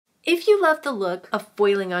If you love the look of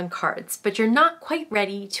foiling on cards, but you're not quite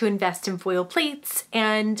ready to invest in foil plates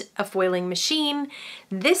and a foiling machine,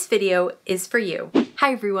 this video is for you.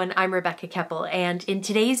 Hi everyone, I'm Rebecca Keppel, and in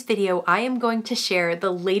today's video, I am going to share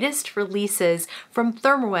the latest releases from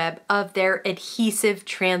Therm of their adhesive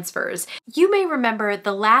transfers. You may remember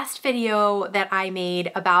the last video that I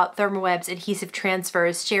made about Therm's adhesive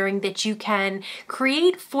transfers, sharing that you can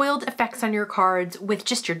create foiled effects on your cards with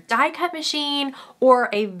just your die cut machine or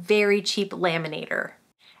a very cheap laminator.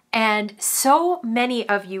 And so many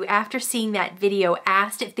of you, after seeing that video,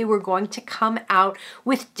 asked if they were going to come out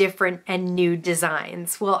with different and new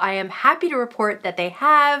designs. Well, I am happy to report that they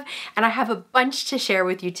have, and I have a bunch to share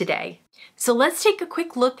with you today. So let's take a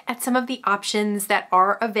quick look at some of the options that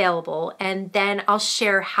are available, and then I'll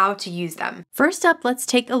share how to use them. First up, let's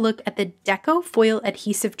take a look at the Deco Foil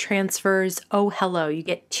Adhesive Transfers Oh Hello. You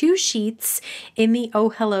get 2 sheets in the Oh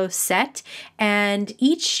Hello set, and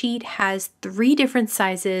each sheet has 3 different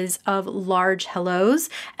sizes of large hellos,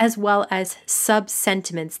 as well as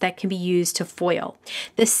sub-sentiments that can be used to foil.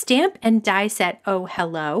 The stamp and die set Oh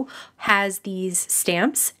Hello has these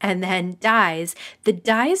stamps and then dies. The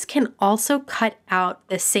dies can also cut out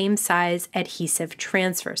the same size adhesive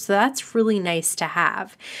transfer, so that's really nice to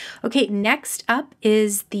have. Okay, next up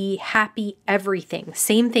is the Happy Everything.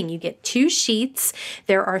 Same thing, you get 2 sheets.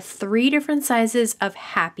 There are 3 different sizes of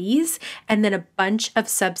happies and then a bunch of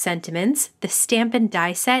sub-sentiments. The stamp and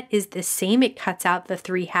die set is the same. It cuts out the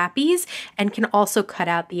 3 happies and can also cut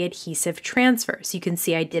out the adhesive transfers. You can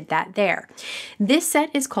see I did that there. This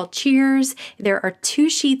set is called Cheers. There are 2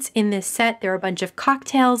 sheets in this set. There are a bunch of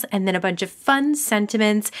cocktails and then a bunch of fun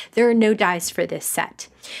sentiments. There are no dies for this set.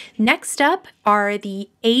 Next up are the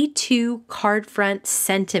A2 card front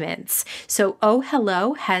sentiments. So Oh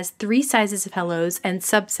Hello has 3 sizes of hellos and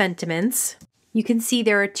sub-sentiments. You can see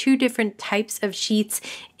there are 2 different types of sheets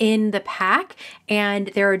in the pack, and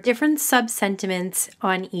there are different sub-sentiments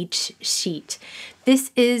on each sheet.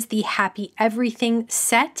 This is the Happy Everything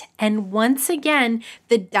set, and once again,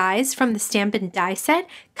 the dies from the stamp and die set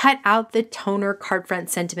cut out the toner card front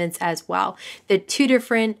sentiments as well. The 2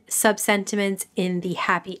 different sub-sentiments in the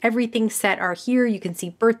Happy Everything set are here. You can see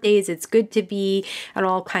birthdays, it's good to be, and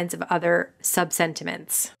all kinds of other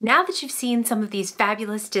sub-sentiments. Now that you've seen some of these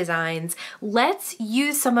fabulous designs, let's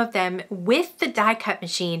use some of them with the die cut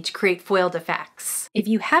machine to create foiled effects. If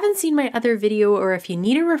you haven't seen my other video, or if you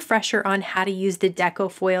need a refresher on how to use the Deco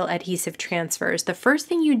Foil Adhesive Transfers, the first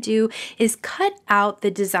thing you do is cut out the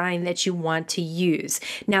design that you want to use.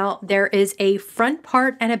 Now, there is a front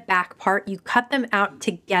part and a back part. You cut them out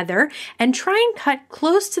together and try and cut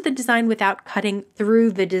close to the design without cutting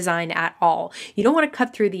through the design at all. You don't want to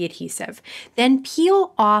cut through the adhesive. Then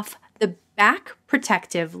peel off the back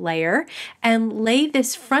protective layer and lay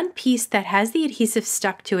this front piece that has the adhesive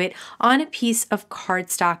stuck to it on a piece of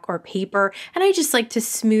cardstock or paper, and I just like to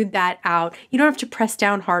smooth that out. You don't have to press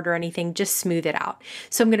down hard or anything, just smooth it out.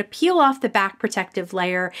 So I'm going to peel off the back protective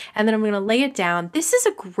layer and then I'm going to lay it down. This is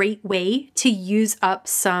a great way to use up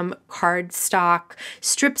some cardstock,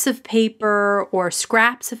 strips of paper or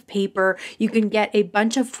scraps of paper. You can get a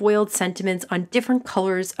bunch of foiled sentiments on different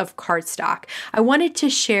colors of cardstock. I wanted to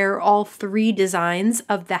share all 3 designs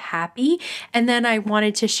of the happy, and then I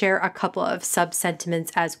wanted to share a couple of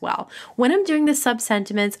sub-sentiments as well. When I'm doing the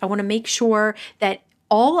sub-sentiments, I want to make sure that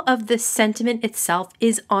all of the sentiment itself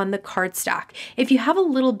is on the cardstock. If you have a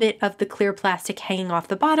little bit of the clear plastic hanging off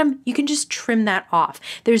the bottom, you can just trim that off.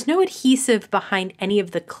 There's no adhesive behind any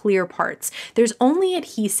of the clear parts. There's only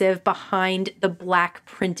adhesive behind the black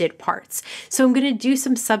printed parts. So I'm going to do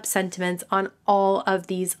some sub-sentiments on all of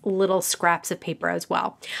these little scraps of paper as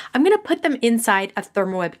well. I'm going to put them inside a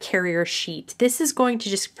Therm carrier sheet. This is going to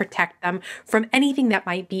just protect them from anything that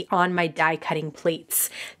might be on my die cutting plates.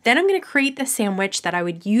 Then I'm going to create the sandwich that I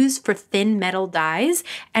would use for thin metal dies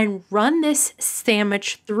and run this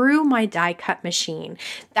sandwich through my die cut machine.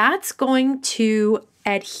 That's going to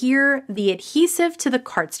adhere the adhesive to the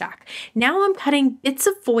cardstock. Now I'm cutting bits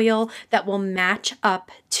of foil that will match up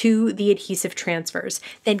to the adhesive transfers.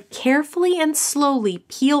 Then carefully and slowly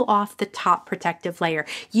peel off the top protective layer.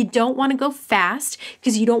 You don't want to go fast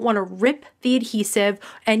because you don't want to rip the adhesive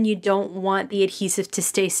and you don't want the adhesive to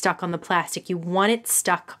stay stuck on the plastic. You want it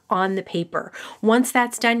stuck on the paper. Once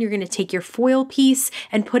that's done, you're going to take your foil piece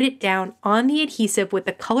and put it down on the adhesive with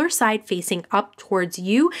the color side facing up towards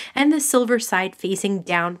you and the silver side facing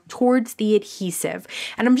down towards the adhesive.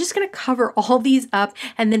 And I'm just going to cover all these up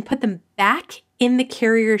and then put them back in the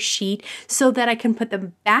carrier sheet so that I can put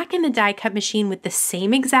them back in the die cut machine with the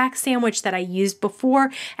same exact sandwich that I used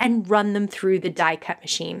before and run them through the die cut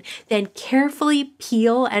machine. Then carefully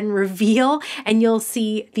peel and reveal, and you'll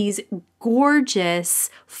see these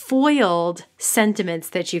gorgeous foiled sentiments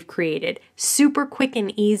that you've created. Super quick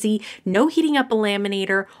and easy, no heating up a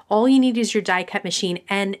laminator. All you need is your die cut machine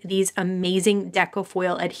and these amazing Deco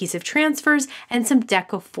foil adhesive transfers and some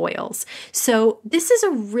Deco foils. So this is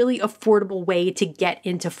a really affordable way to get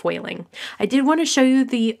into foiling. I did want to show you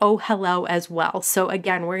the Oh Hello as well. So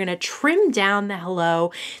again, we're going to trim down the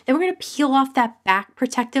hello, then we're going to peel off that back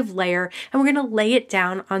protective layer, and we're going to lay it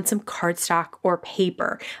down on some cardstock or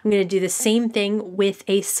paper. I'm going to do the same thing with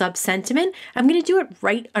a sub sentiment. I'm going to do it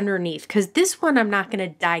right underneath because this one I'm not going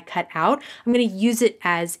to die cut out. I'm going to use it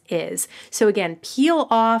as is. So again, peel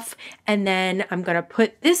off, and then I'm going to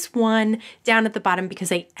put this one down at the bottom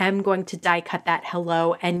because I am going to die cut that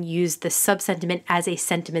hello and use the sub sentiment as a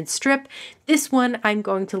sentiment strip. This one I'm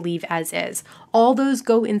going to leave as is. All those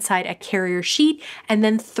go inside a carrier sheet and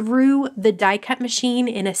then through the die cut machine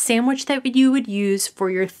in a sandwich that you would use for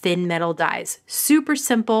your thin metal dies. Super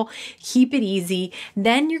simple, keep it easy.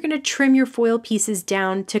 Then you're going to trim your foil pieces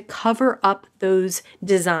down to cover up those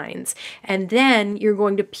designs. And then you're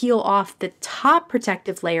going to peel off the top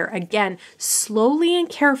protective layer, again, slowly and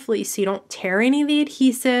carefully so you don't tear any of the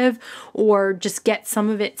adhesive or just get some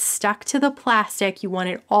of it stuck to the plastic. You want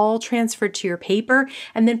it all transferred to your paper,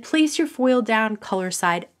 and then place your foil down, color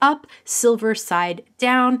side up, silver side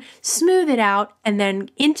down, smooth it out, and then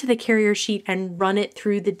into the carrier sheet and run it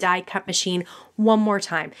through the die cut machine one more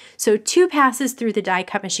time. So 2 passes through the die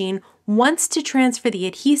cut machine, once to transfer the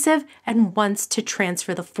adhesive and once to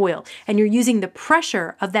transfer the foil. And you're using the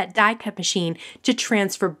pressure of that die cut machine to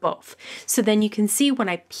transfer both. So then you can see when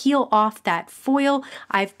I peel off that foil,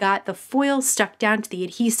 I've got the foil stuck down to the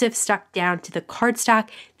adhesive, stuck down to the cardstock.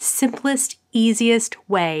 Simplest, easiest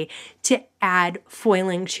way to add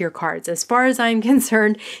foiling to your cards. As far as I'm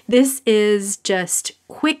concerned, this is just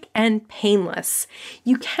quick and painless.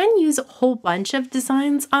 You can use a whole bunch of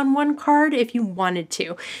designs on one card if you wanted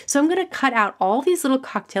to. So I'm going to cut out all these little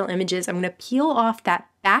cocktail images. I'm going to peel off that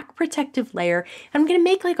back protective layer, and I'm going to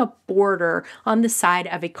make like a border on the side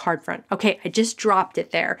of a card front. Okay, I just dropped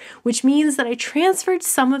it there, which means that I transferred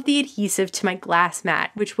some of the adhesive to my glass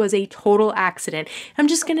mat, which was a total accident. I'm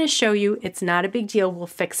just going to show you it's not a big deal. We'll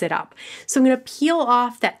fix it up. So I'm going to peel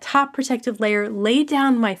off that top protective layer, lay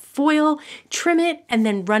down my foil, trim it, and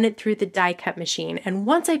then run it through the die cut machine. And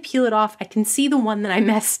once I peel it off, I can see the one that I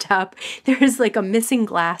messed up. There's like a missing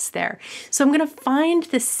glass there. So I'm going to find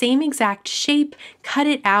the same exact shape, cut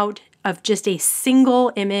it out of just a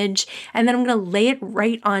single image, and then I'm going to lay it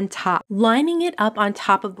right on top, lining it up on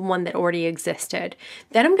top of the one that already existed.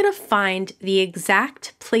 Then I'm going to find the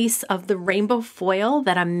exact place of the rainbow foil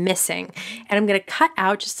that I'm missing, and I'm going to cut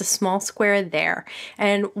out just a small square there.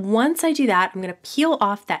 And once I do that, I'm going to peel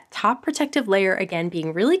off that top protective layer, again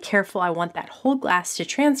being really careful. I want that whole glass to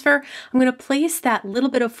transfer. I'm going to place that little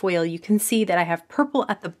bit of foil. You can see that I have purple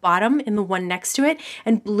at the bottom in the one next to it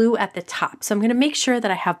and blue at the top. So I'm going to make sure that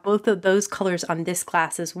I have both of those colors on this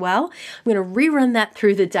glass as well. I'm going to rerun that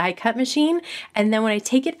through the die cut machine, and then when I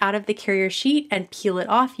take it out of the carrier sheet and peel it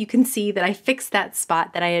off, you can see that I fixed that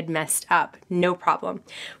spot that I had messed up. No problem.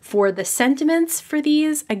 For the sentiments for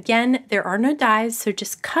these, again, there are no dies, so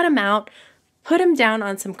just cut them out, put them down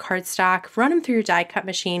on some cardstock, run them through your die cut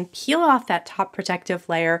machine, peel off that top protective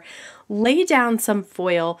layer, lay down some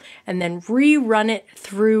foil, and then rerun it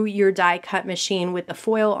through your die cut machine with the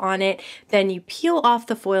foil on it. Then you peel off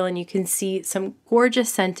the foil and you can see some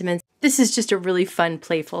gorgeous sentiments. This is just a really fun,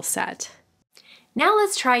 playful set. Now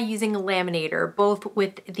let's try using a laminator, both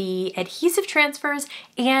with the adhesive transfers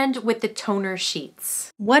and with the toner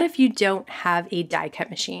sheets. What if you don't have a die cut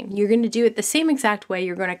machine? You're going to do it the same exact way.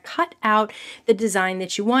 You're going to cut out the design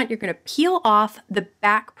that you want. You're going to peel off the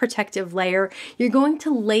back protective layer. You're going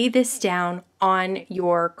to lay this down on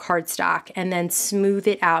your cardstock and then smooth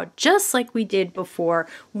it out just like we did before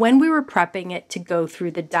when we were prepping it to go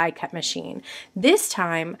through the die cut machine. This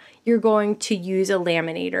time you're going to use a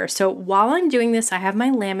laminator. So while I'm doing this, I have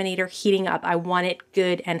my laminator heating up. I want it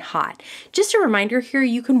good and hot. Just a reminder here,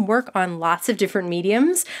 you can work on lots of different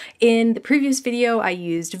mediums. In the previous video, I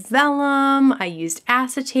used vellum, I used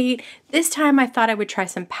acetate. This time I thought I would try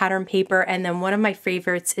some pattern paper, and then one of my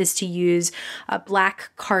favorites is to use a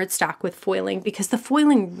black cardstock with foiling because the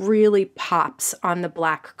foiling really pops on the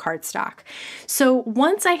black cardstock. So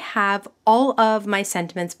once I have all of my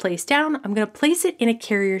sentiments placed down, I'm going to place it in a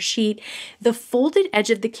carrier sheet. The folded edge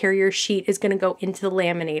of the carrier sheet is going to go into the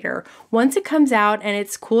laminator. Once it comes out and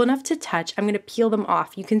it's cool enough to touch, I'm going to peel them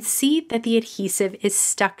off. You can see that the adhesive is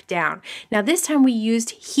stuck down. Now this time we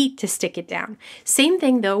used heat to stick it down. Same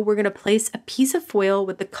thing though, we're going to place a piece of foil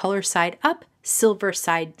with the color side up, silver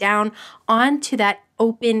side down onto that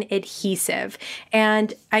open adhesive.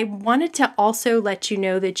 And I wanted to also let you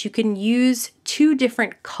know that you can use two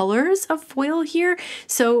different colors of foil here.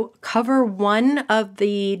 So cover one of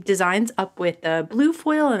the designs up with the blue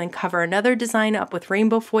foil and then cover another design up with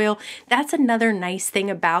rainbow foil. That's another nice thing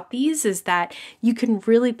about these is that you can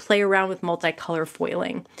really play around with multicolor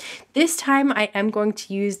foiling. This time I am going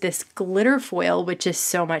to use this glitter foil, which is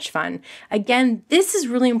so much fun. Again, this is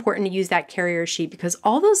really important to use that carrier sheet because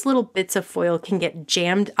all those little bits of foil can get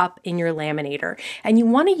jammed up in your laminator. And you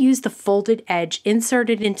want to use the folded edge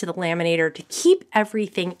inserted into the laminator to keep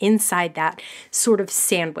everything inside that sort of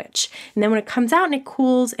sandwich. And then when it comes out and it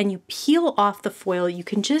cools and you peel off the foil, you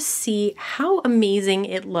can just see how amazing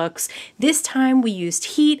it looks. This time we used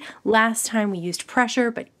heat, last time we used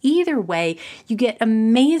pressure, but either way, you get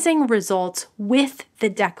amazing results with the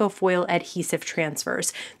Deco foil adhesive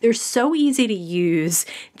transfers. They're so easy to use.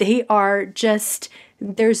 They are just,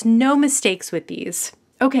 there's no mistakes with these.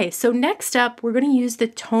 Okay, so next up, we're going to use the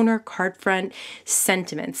toner card front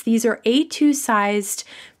sentiments. These are A2 sized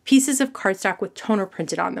pieces of cardstock with toner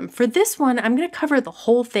printed on them. For this one, I'm going to cover the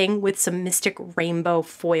whole thing with some Mystic Rainbow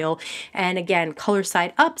foil. And again, color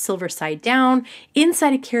side up, silver side down,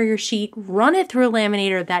 inside a carrier sheet, run it through a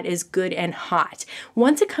laminator that is good and hot.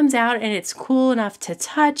 Once it comes out and it's cool enough to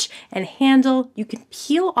touch and handle, you can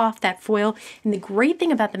peel off that foil. And the great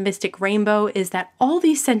thing about the Mystic Rainbow is that all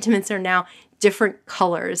these sentiments are now different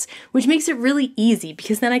colors, which makes it really easy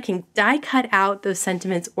because then I can die cut out those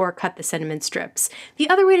sentiments or cut the sentiment strips. The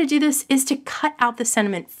other way to do this is to cut out the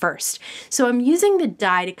sentiment first. So I'm using the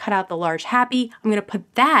die to cut out the large happy. I'm going to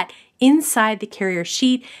put that inside the carrier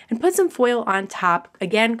sheet and put some foil on top.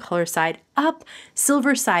 Again, color side up,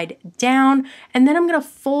 silver side down, and then I'm going to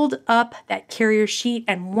fold up that carrier sheet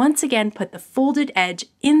and once again put the folded edge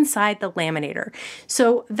inside the laminator.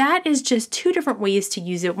 So that is just two different ways to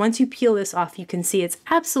use it. Once you peel this off, you can see it's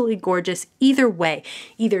absolutely gorgeous either way.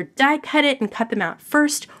 Either die cut it and cut them out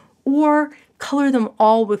first, or color them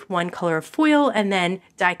all with one color of foil and then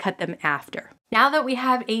die cut them after. Now that we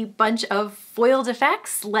have a bunch of foiled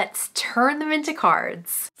effects, let's turn them into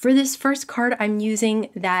cards. For this first card, I'm using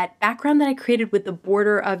that background that I created with the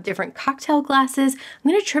border of different cocktail glasses. I'm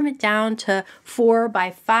going to trim it down to 4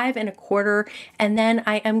 by 5 1/4, and then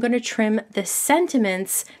I am going to trim the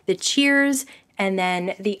sentiments, the cheers, and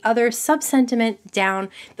then the other sub-sentiment down.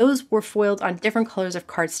 Those were foiled on different colors of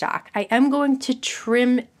cardstock. I am going to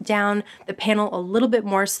trim down the panel a little bit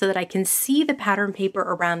more so that I can see the pattern paper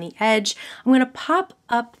around the edge. I'm going to pop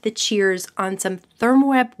up the cheers on some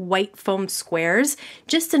Therm white foam squares,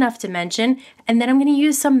 just enough to mention, and then I'm going to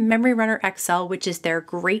use some Memory Runner XL, which is their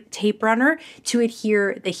great tape runner, to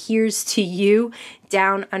adhere the "Here's to You"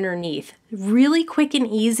 down underneath. Really quick and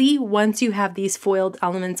easy once you have these foiled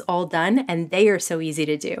elements all done, and they are so easy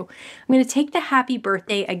to do. I'm going to take the happy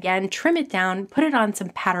birthday again, trim it down, put it on some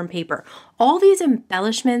pattern paper. All these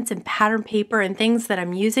embellishments and pattern paper and things that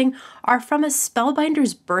I'm using are from a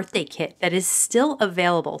Spellbinders birthday kit that is still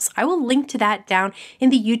available. So I will link to that down in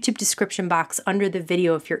the YouTube description box under the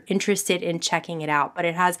video if you're interested in checking it out. But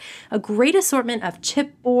it has a great assortment of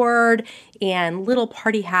chipboard and little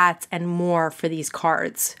party hats and more for these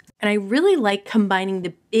cards. And I really like combining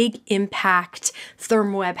the big impact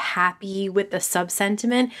Therm happy with the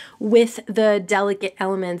sub-sentiment with the delicate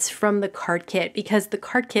elements from the card kit, because the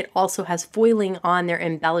card kit also has foiling on their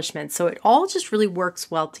embellishments. So it all just really works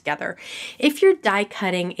well together. If you're die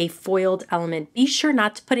cutting a foiled element, be sure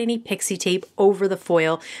not to put any pixie tape over the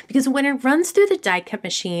foil, because when it runs through the die cut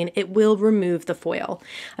machine, it will remove the foil.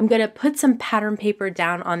 I'm going to put some pattern paper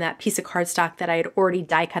down on that piece of cardstock that I had already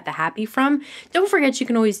die cut the happy from. Don't forget, you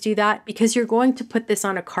can always do that because you're going to put this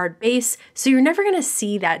on a card base, so you're never going to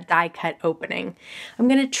see that die cut opening. I'm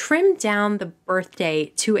going to trim down the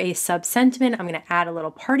birthday to a sub-sentiment. I'm going to add a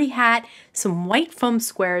little party hat, some white foam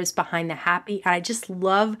squares behind the happy, and I just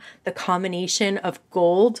love the combination of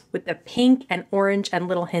gold with the pink and orange and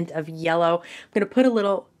little hint of yellow. I'm going to put a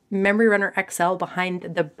little Memory Runner XL behind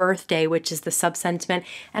the birthday, which is the sub-sentiment,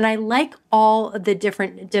 and I like all the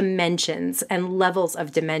different dimensions and levels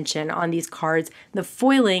of dimension on these cards. The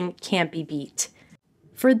foiling can't be beat.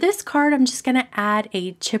 For this card, I'm just gonna add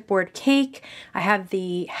a chipboard cake. I have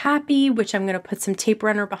the happy, which I'm gonna put some tape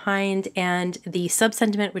runner behind, and the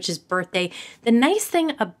sub-sentiment, which is birthday. The nice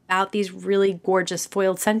thing about these really gorgeous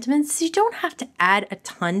foiled sentiments is you don't have to add a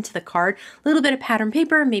ton to the card. A little bit of pattern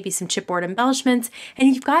paper, maybe some chipboard embellishments, and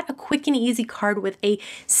you've got a quick and easy card with a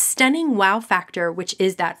stunning wow factor, which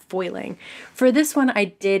is that foiling. For this one, I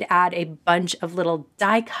did add a bunch of little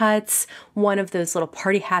die cuts, one of those little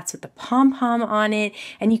party hats with the pom-pom on it,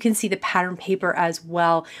 and you can see the pattern paper as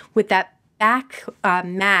well with that back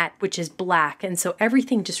mat, which is black, and so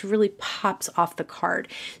everything just really pops off the card.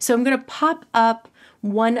 So I'm going to pop up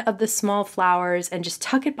one of the small flowers and just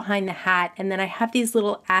tuck it behind the hat, and then I have these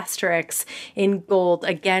little asterisks in gold,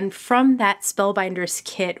 again from that Spellbinders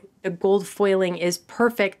kit. The gold foiling is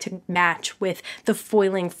perfect to match with the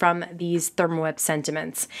foiling from these Therm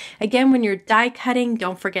sentiments. Again, when you're die cutting,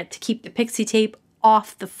 don't forget to keep the pixie tape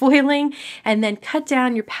off the foiling, and then cut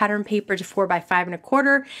down your pattern paper to 4 by 5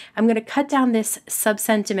 1/4. I'm going to cut down this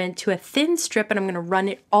sub-sentiment to a thin strip, and I'm going to run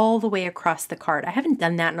it all the way across the card. I haven't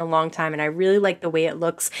done that in a long time, and I really like the way it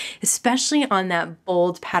looks, especially on that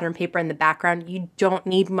bold pattern paper in the background. You don't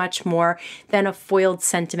need much more than a foiled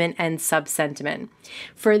sentiment and sub-sentiment.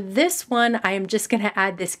 For this one, I am just going to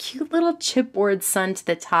add this cute little chipboard sun to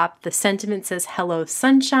the top. The sentiment says hello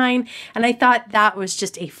sunshine, and I thought that was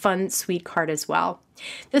just a fun, sweet card as well.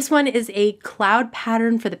 This one is a cloud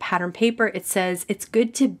pattern for the pattern paper. It says, it's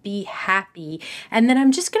good to be happy. And then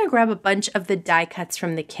I'm just going to grab a bunch of the die cuts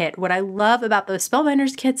from the kit. What I love about those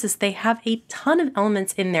Spellbinders kits is they have a ton of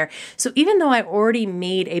elements in there. So even though I already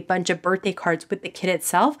made a bunch of birthday cards with the kit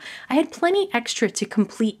itself, I had plenty extra to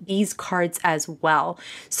complete these cards as well.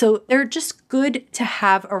 So they're just good to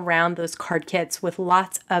have around those card kits with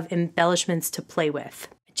lots of embellishments to play with.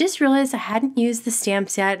 Just realized I hadn't used the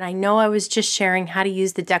stamps yet, and I know I was just sharing how to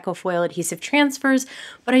use the Deco foil adhesive transfers,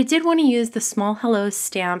 but I did want to use the small hello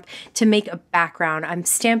stamp to make a background. I'm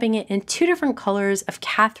stamping it in 2 different colors of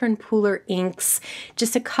Catherine Pooler inks,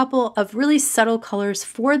 just a couple of really subtle colors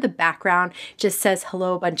for the background, just says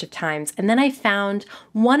hello a bunch of times. And then I found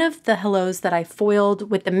one of the hellos that I foiled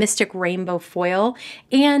with the Mystic Rainbow foil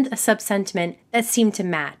and a sub-sentiment that seemed to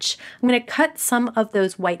match. I'm going to cut some of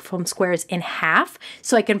those white foam squares in half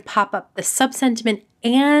so I can pop up the sub-sentiment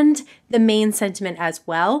and the main sentiment as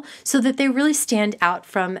well, so that they really stand out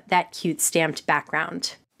from that cute stamped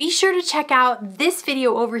background. Be sure to check out this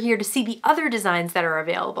video over here to see the other designs that are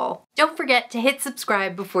available. Don't forget to hit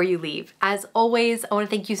subscribe before you leave. As always, I want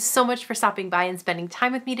to thank you so much for stopping by and spending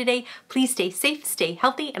time with me today. Please stay safe, stay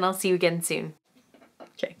healthy, and I'll see you again soon.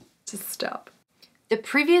 Okay, just stop. The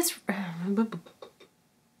previous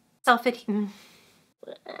self-adhesive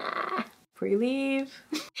before you leave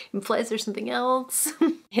implies there's something else.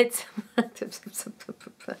 It's a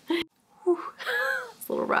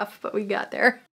little rough, but we got there.